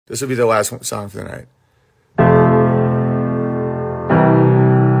This will be the last song for the night.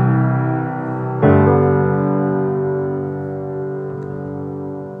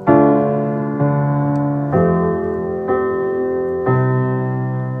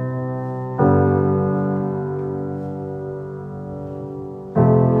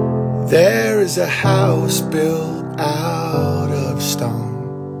 There is a house built out of stone,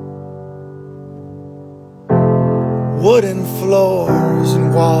 wooden floors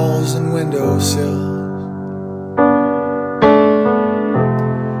and walls and windowsills,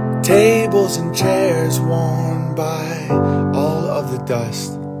 tables and chairs worn by all of the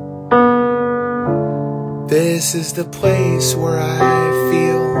dust. This is the place where I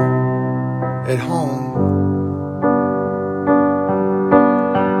feel at home.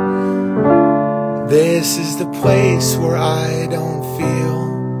 This is the place where I don't feel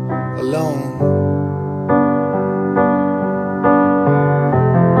alone.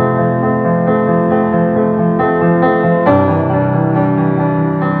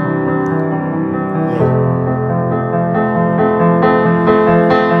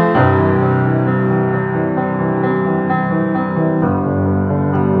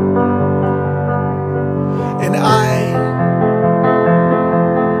 And I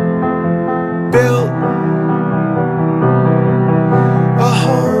built a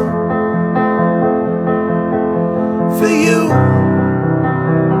home for you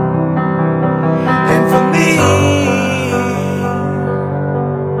and for me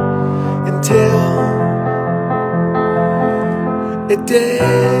until it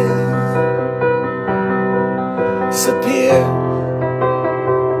disappeared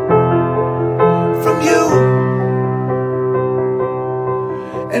from you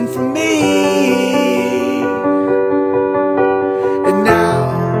and from me. And now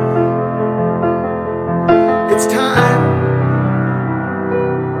it's time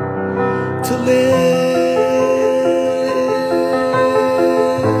to live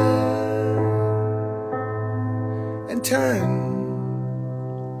and turn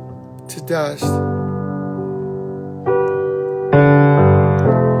to dust.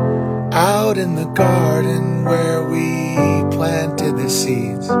 Out in the garden where we planted the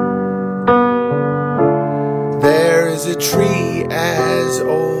seeds, there is a tree as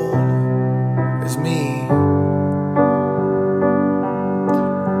old as me.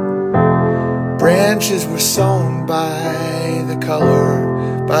 Branches were sown by the color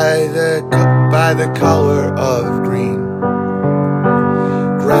of green.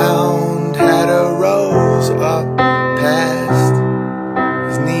 Ground had a rose up past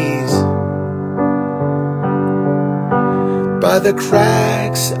his knees. By the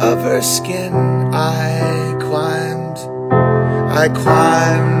cracks of her skin I climbed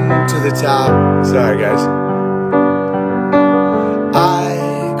to the top. Sorry guys.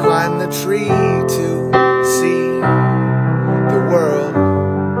 I climbed the tree to see the world.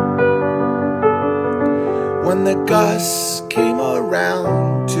 When the gusts came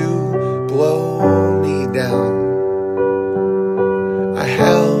around to blow me down, I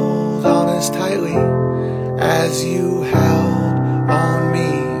held on as tightly as you held on me.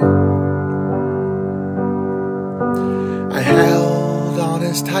 I held on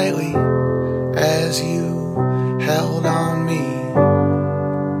as tightly as you held on me.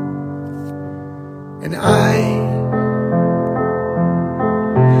 And I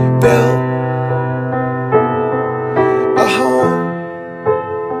built a home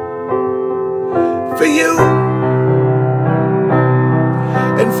for you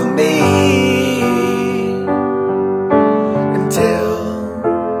and for me until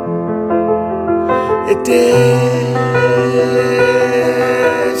it disappeared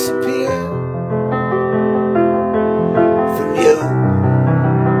from you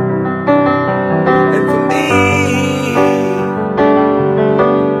and from me.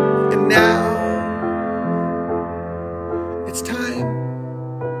 And now it's time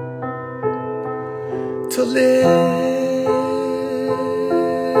to live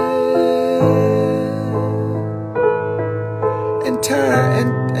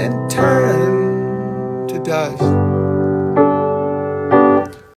and turn to dust.